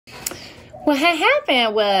What had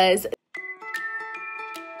happened was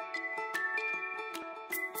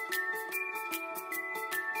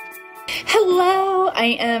hello,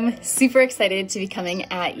 I am super excited to be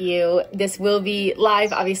coming at you. This will be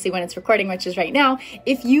live, obviously, when it's recording, which is right now.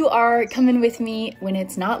 If you are coming with me when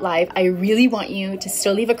it's not live, I really want you to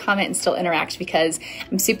still leave a comment and still interact because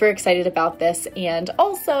I'm super excited about this, and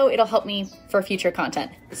also it'll help me for future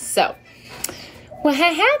content. So what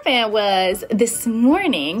had happened was this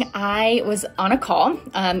morning I was on a call.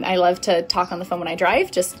 I love to talk on the phone when I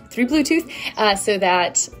drive, just through Bluetooth, so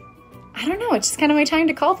that, I don't know, it's just kind of my time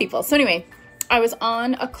to call people. So anyway, I was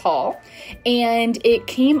on a call and it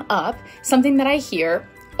came up, something that I hear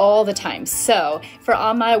all the time. So for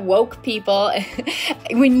all my woke people,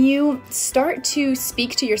 when you start to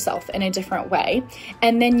speak to yourself in a different way,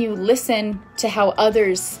 and then you listen to how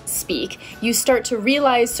others speak, you start to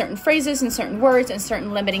realize certain phrases and certain words and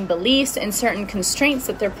certain limiting beliefs and certain constraints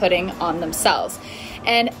that they're putting on themselves.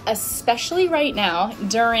 And especially right now,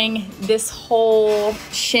 during this whole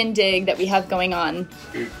shindig that we have going on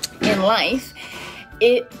in life,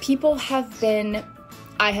 people have been,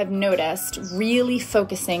 I have noticed, really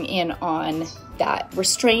focusing in on that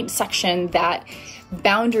restraint section, that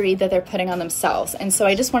boundary that they're putting on themselves. And so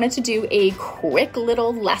I just wanted to do a quick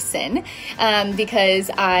little lesson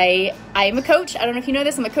because I am a coach. I don't know if you know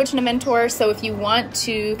this, I'm a coach and a mentor. So if you want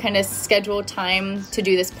to kind of schedule time to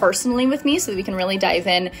do this personally with me so that we can really dive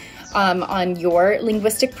in on your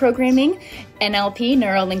linguistic programming, NLP,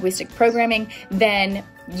 neuro linguistic programming, then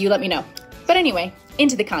you let me know. But anyway,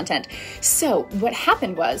 into the content. So what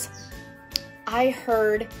happened was I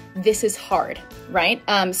heard this is hard, right?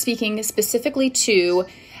 Speaking specifically to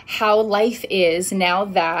how life is now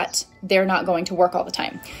that they're not going to work all the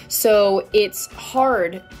time. So it's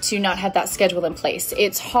hard to not have that schedule in place.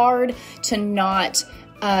 It's hard to not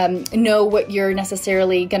know what you're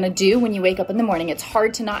necessarily going to do when you wake up in the morning. It's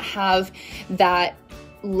hard to not have that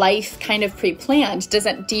life kind of pre-planned.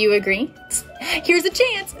 Do you agree? Here's a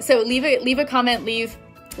chance. So leave a comment, leave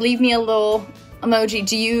me a little emoji.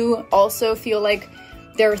 Do you also feel like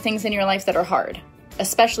there are things in your life that are hard,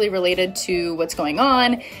 especially related to what's going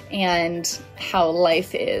on and how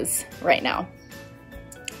life is right now?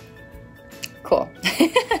 Cool.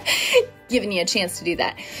 Giving you a chance to do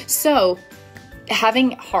that. So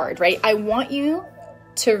having hard, right? I want you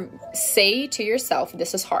to say to yourself,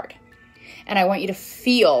 this is hard. And I want you to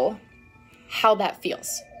feel how that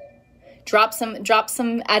feels. Drop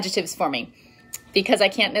some adjectives for me because I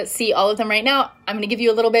can't see all of them right now. I'm going to give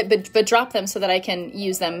you a little bit, but drop them so that I can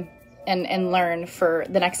use them and learn for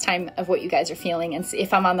the next time of what you guys are feeling and see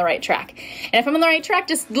if I'm on the right track. And if I'm on the right track,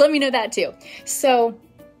 just let me know that too. So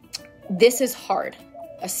this is hard,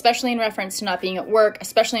 especially in reference to not being at work,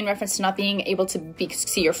 especially in reference to not being able to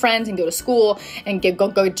see your friends and go to school and go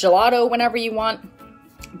gelato whenever you want.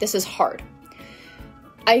 This is hard.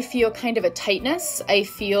 I feel kind of a tightness. I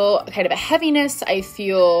feel kind of a heaviness. I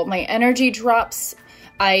feel my energy drops.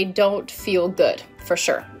 I don't feel good for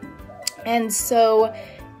sure. And so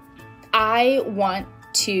I want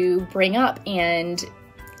to bring up and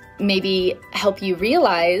maybe help you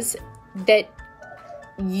realize that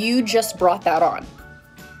you just brought that on,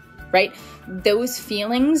 right? Those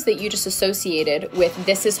feelings that you just associated with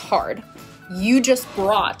this is hard, you just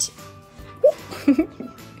brought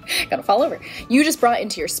gonna fall over. You just brought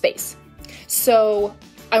into your space. So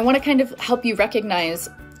I want to kind of help you recognize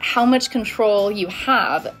how much control you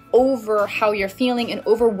have over how you're feeling and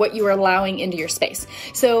over what you are allowing into your space.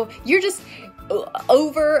 So you're just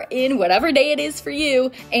over in whatever day it is for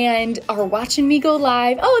you and are watching me go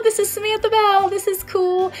live. Oh, this is Samantha Belle. This is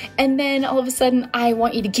cool. And then all of a sudden I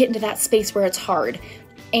want you to get into that space where it's hard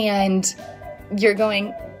and you're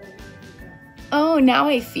going, oh, now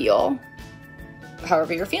I feel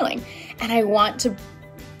however you're feeling. And I want to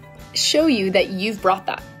show you that you've brought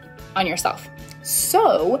that on yourself.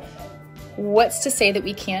 So what's to say that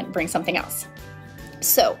we can't bring something else?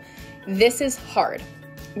 So this is hard.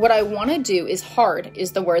 What I want to do is hard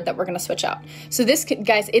is the word that we're going to switch out. So this,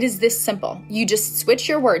 guys, it is this simple. You just switch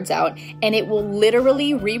your words out and it will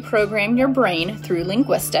literally reprogram your brain through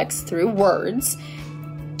linguistics, through words,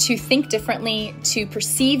 to think differently, to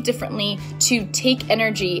perceive differently, to take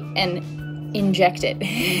energy and inject it,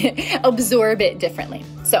 absorb it differently.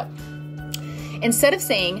 So instead of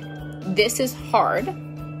saying, this is hard,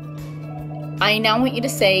 I now want you to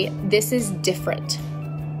say, this is different.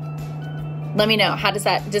 Let me know. Does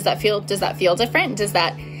that feel different? Does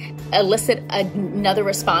that elicit another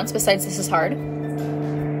response besides this is hard?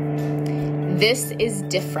 This is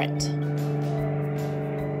different.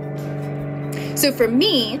 So for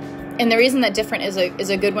me, and the reason that different is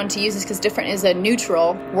a good one to use is because different is a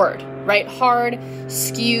neutral word. right? Hard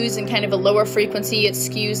skews in kind of a lower frequency. It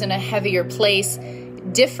skews in a heavier place.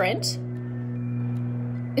 Different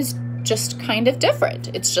is just kind of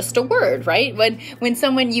different. It's just a word, right?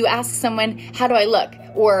 When you ask someone, how do I look?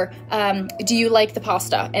 Or do you like the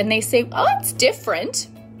pasta? And they say, oh, it's different.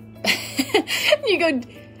 You go,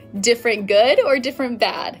 different good or different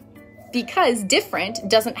bad? Because different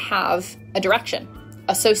doesn't have a direction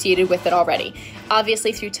associated with it already.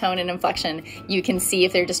 Obviously, through tone and inflection, you can see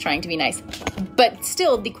if they're just trying to be nice. But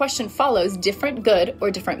still, the question follows, different good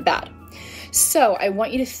or different bad? So I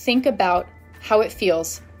want you to think about how it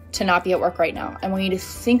feels to not be at work right now. I want you to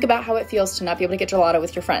think about how it feels to not be able to get gelato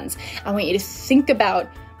with your friends. I want you to think about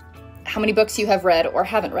how many books you have read or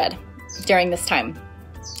haven't read during this time.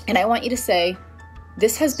 And I want you to say,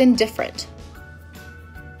 this has been different.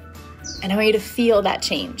 And I want you to feel that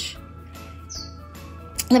change.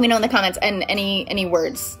 Let me know in the comments and any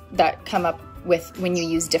words that come up with when you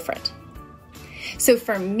use different. So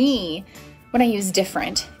for me, when I use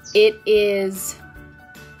different, it is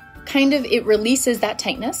kind of, it releases that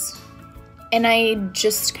tightness, and I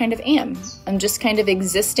just kind of am. I'm just kind of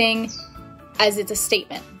existing as it's a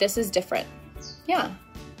statement. This is different. Yeah,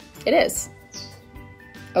 it is.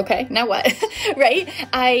 Okay, now what?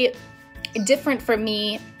 Right? Different for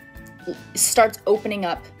me starts opening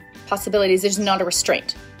up possibilities. There's not a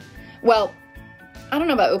restraint. Well, I don't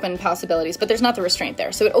know about open possibilities, but there's not the restraint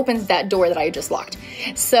there. So it opens that door that I just locked.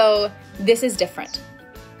 So this is different.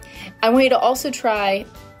 I want you to also try,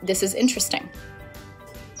 this is interesting,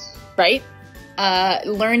 right?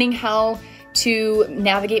 Learning how to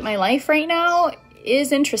navigate my life right now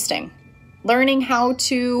is interesting. Learning how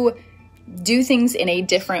to do things in a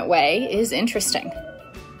different way is interesting.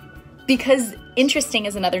 Because interesting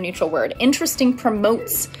is another neutral word. Interesting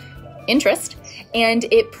promotes interest, and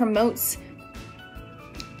it promotes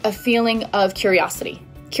a feeling of curiosity.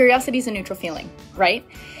 Curiosity is a neutral feeling, right?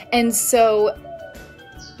 And so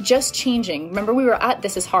just changing. Remember, we were at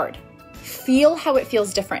this is hard. Feel how it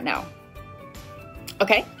feels different now.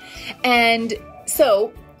 Okay? And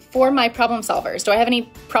so for my problem solvers, do I have any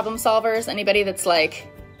problem solvers? Anybody that's like,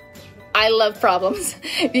 I love problems,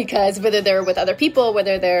 because whether they're with other people,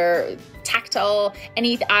 whether they're tactile,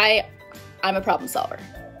 I'm a problem solver.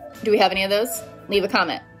 Do we have any of those? Leave a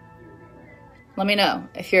comment. Let me know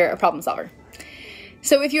if you're a problem solver.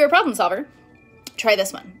 So if you're a problem solver, try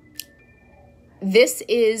this one. This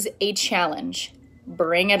is a challenge.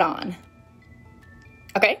 Bring it on.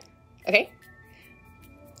 Okay? Okay?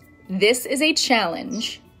 This is a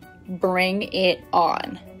challenge. Bring it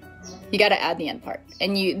on. You got to add the end part,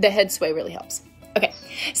 and the head sway really helps. Okay.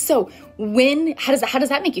 So how does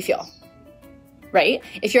that make you feel? Right?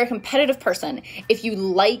 If you're a competitive person, if you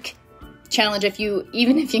like challenge,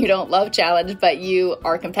 even if you don't love challenge, but you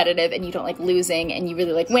are competitive and you don't like losing and you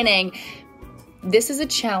really like winning, this is a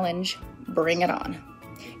challenge. Bring it on.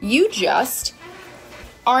 You just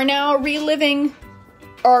are now reliving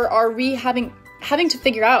or having to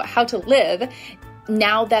figure out how to live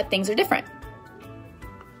now that things are different.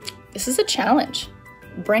 This is a challenge.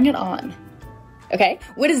 Bring it on. Okay?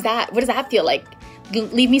 What does that feel like?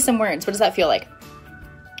 Leave me some words. What does that feel like?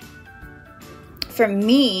 For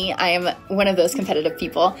me, I am one of those competitive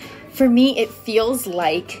people. For me, it feels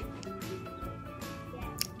like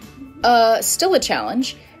still a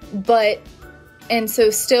challenge, and so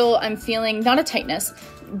still I'm feeling not a tightness,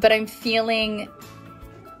 but I'm feeling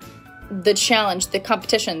the challenge, the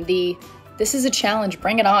competition, this is a challenge,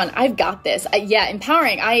 bring it on. I've got this.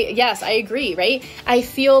 Empowering. Yes, I agree, right? I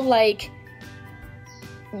feel like,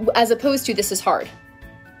 as opposed to this is hard,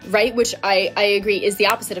 right? Which I agree is the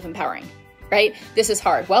opposite of empowering, right? This is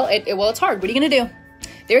hard. Well, it's hard. What are you going to do?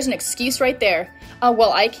 There's an excuse right there.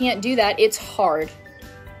 Well, I can't do that. It's hard.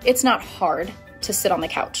 It's not hard to sit on the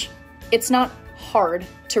couch. It's not hard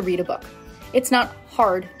to read a book. It's not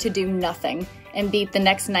hard to do nothing and beat the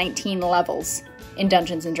next 19 levels in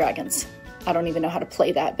Dungeons and Dragons. I don't even know how to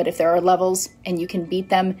play that, but if there are levels and you can beat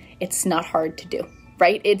them, it's not hard to do,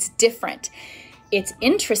 right? It's different. It's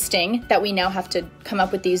interesting that we now have to come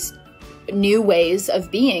up with these new ways of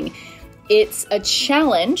being. It's a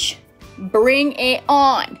challenge. Bring it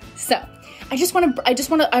on. So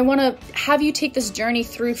I want to have you take this journey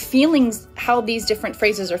through feelings, how these different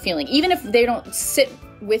phrases are feeling, even if they don't sit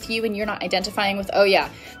with you and you're not identifying with, oh yeah,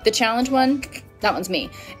 the challenge one, that one's me.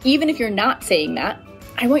 Even if you're not saying that,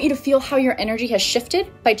 I want you to feel how your energy has shifted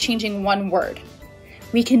by changing one word.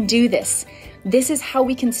 We can do this. This is how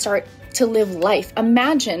we can start to live life.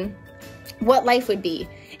 Imagine what life would be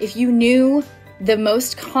if you knew the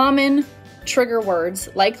most common trigger words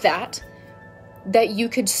like that you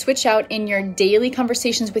could switch out in your daily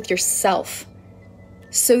conversations with yourself.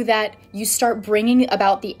 so that you start bringing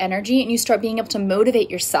about the energy and you start being able to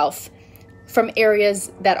motivate yourself from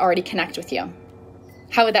areas that already connect with you.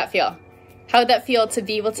 How would that feel? How would that feel to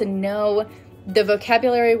be able to know the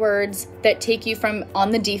vocabulary words that take you from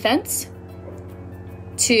on the defense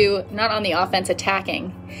to not on the offense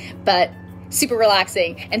attacking, but super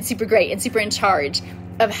relaxing and super great and super in charge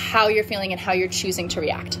of how you're feeling and how you're choosing to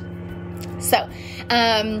react. So,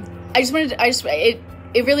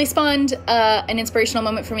 it really spawned an inspirational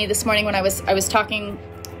moment for me this morning when I was talking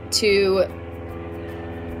to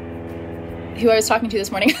who I was talking to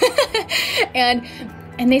this morning, and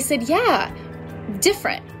they said, yeah,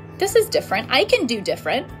 different. This is different. I can do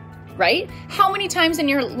different, right? How many times in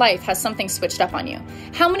your life has something switched up on you?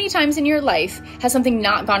 How many times in your life has something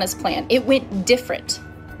not gone as planned? It went different.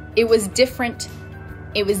 It was different.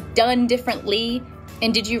 It was done differently.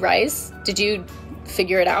 And did you rise? Did you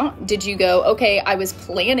figure it out? Did you go, okay, I was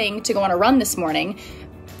planning to go on a run this morning,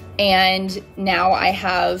 and now I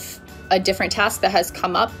have a different task that has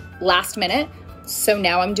come up last minute, so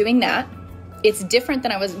now I'm doing that. It's different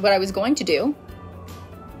than what I was going to do.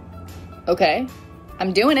 Okay,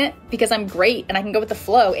 I'm doing it because I'm great and I can go with the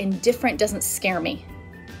flow, and different doesn't scare me.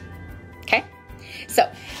 Okay, so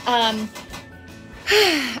I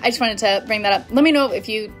just wanted to bring that up. Let me know if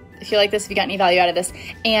you like this, if you got any value out of this,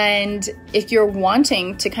 and if you're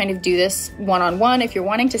wanting to kind of do this one-on-one, if you're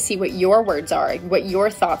wanting to see what your words are, what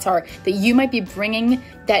your thoughts are, that you might be bringing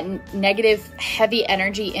that negative, heavy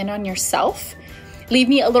energy in on yourself, leave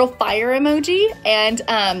me a little fire emoji, and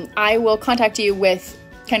I will contact you with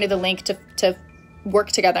kind of the link to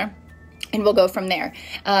work together, and we'll go from there.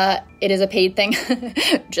 It is a paid thing.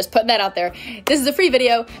 Just putting that out there. This is a free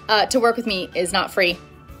video. To work with me is not free.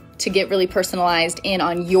 To get really personalized in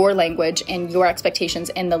on your language and your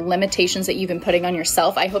expectations and the limitations that you've been putting on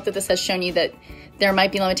yourself. I hope that this has shown you that there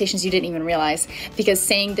might be limitations you didn't even realize, because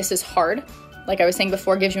saying this is hard, like I was saying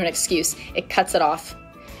before, gives you an excuse. It cuts it off.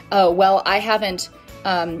 Oh, well, I haven't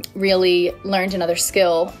really learned another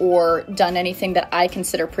skill or done anything that I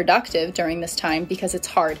consider productive during this time because it's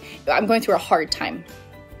hard. I'm going through a hard time.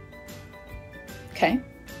 Okay.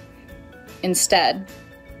 Instead,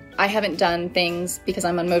 I haven't done things because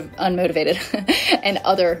I'm unmotivated and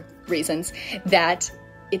other reasons, that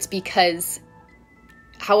it's because,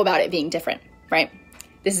 how about it being different, right?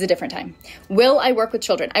 This is a different time. Will I work with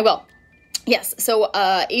children? I will. Yes. So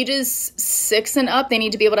ages 6 and up, they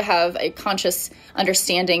need to be able to have a conscious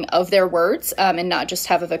understanding of their words and not just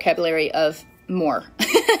have a vocabulary of more.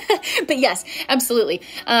 But yes, absolutely.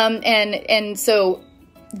 And so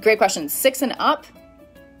great question. 6 and up.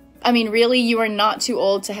 I mean, really, you are not too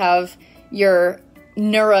old to have your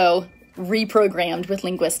neuro reprogrammed with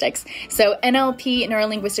linguistics. So NLP,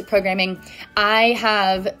 neuro-linguistic programming, I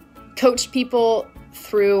have coached people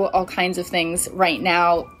through all kinds of things right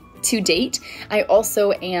now to date. I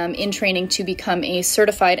also am in training to become a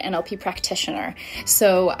certified NLP practitioner.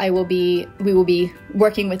 So we will be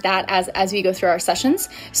working with that as we go through our sessions.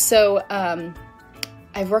 So,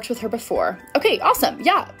 I've worked with her before. Okay, awesome.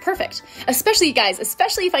 Yeah, perfect. Especially guys,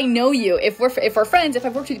 especially if I know you, if we're friends, if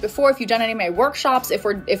I've worked with you before, if you've done any of my workshops, if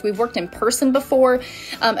we've worked in person before,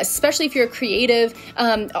 especially if you're a creative,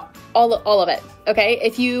 all of it. Okay,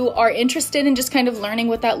 if you are interested in just kind of learning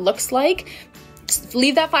what that looks like, just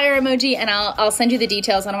leave that fire emoji and I'll send you the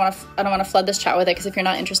details. I don't want to flood this chat with it, because if you're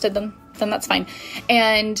not interested, then that's fine.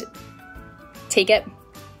 And take it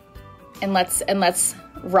and let's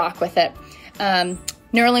rock with it.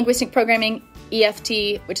 Neuro-linguistic programming,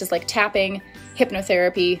 EFT, which is like tapping,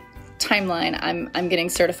 hypnotherapy, timeline. I'm getting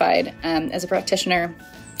certified as a practitioner,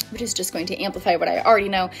 which is just going to amplify what I already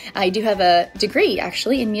know. I do have a degree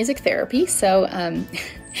actually in music therapy. So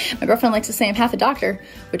my girlfriend likes to say I'm half a doctor,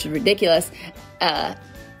 which is ridiculous. But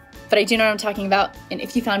I do know what I'm talking about. And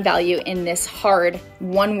if you found value in this hard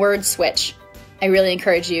one-word switch, I really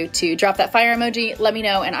encourage you to drop that fire emoji, let me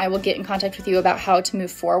know, and I will get in contact with you about how to move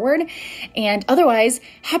forward. And otherwise,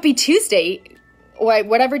 happy Tuesday, or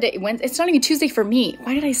whatever day, it's not even Tuesday for me.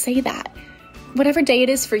 Why did I say that? Whatever day it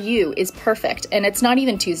is for you is perfect, and it's not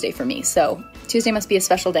even Tuesday for me, so Tuesday must be a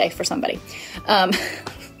special day for somebody. Love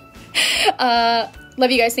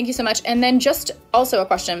you guys, thank you so much. And then just also a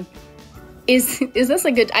question, is this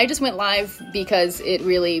a good, I just went live because it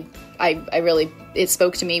really, it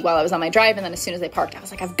spoke to me while I was on my drive, and then as soon as I parked, I was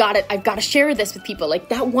like, I've got to share this with people. Like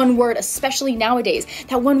that one word, especially nowadays,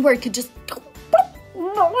 that one word could just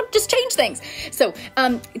change things. So,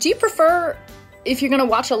 do you prefer, if you're going to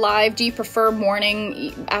watch a live, do you prefer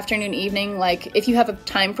morning, afternoon, evening? Like if you have a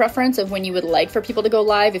time preference of when you would like for people to go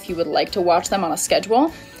live, if you would like to watch them on a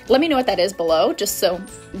schedule, let me know what that is below, just so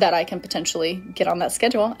that I can potentially get on that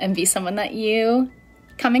schedule and be someone that you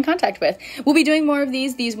come in contact with. We'll be doing more of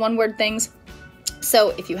these one-word things. So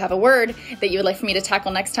if you have a word that you would like for me to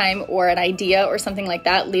tackle next time, or an idea or something like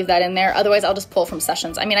that, leave that in there. Otherwise, I'll just pull from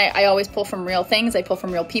sessions. I mean, I always pull from real things. I pull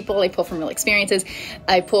from real people. I pull from real experiences.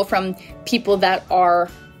 I pull from people that are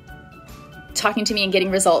talking to me and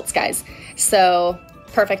getting results, guys. So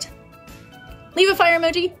perfect. Leave a fire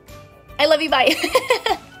emoji. I love you. Bye.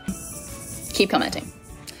 Keep commenting.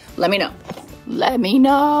 Let me know. Let me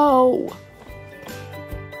know.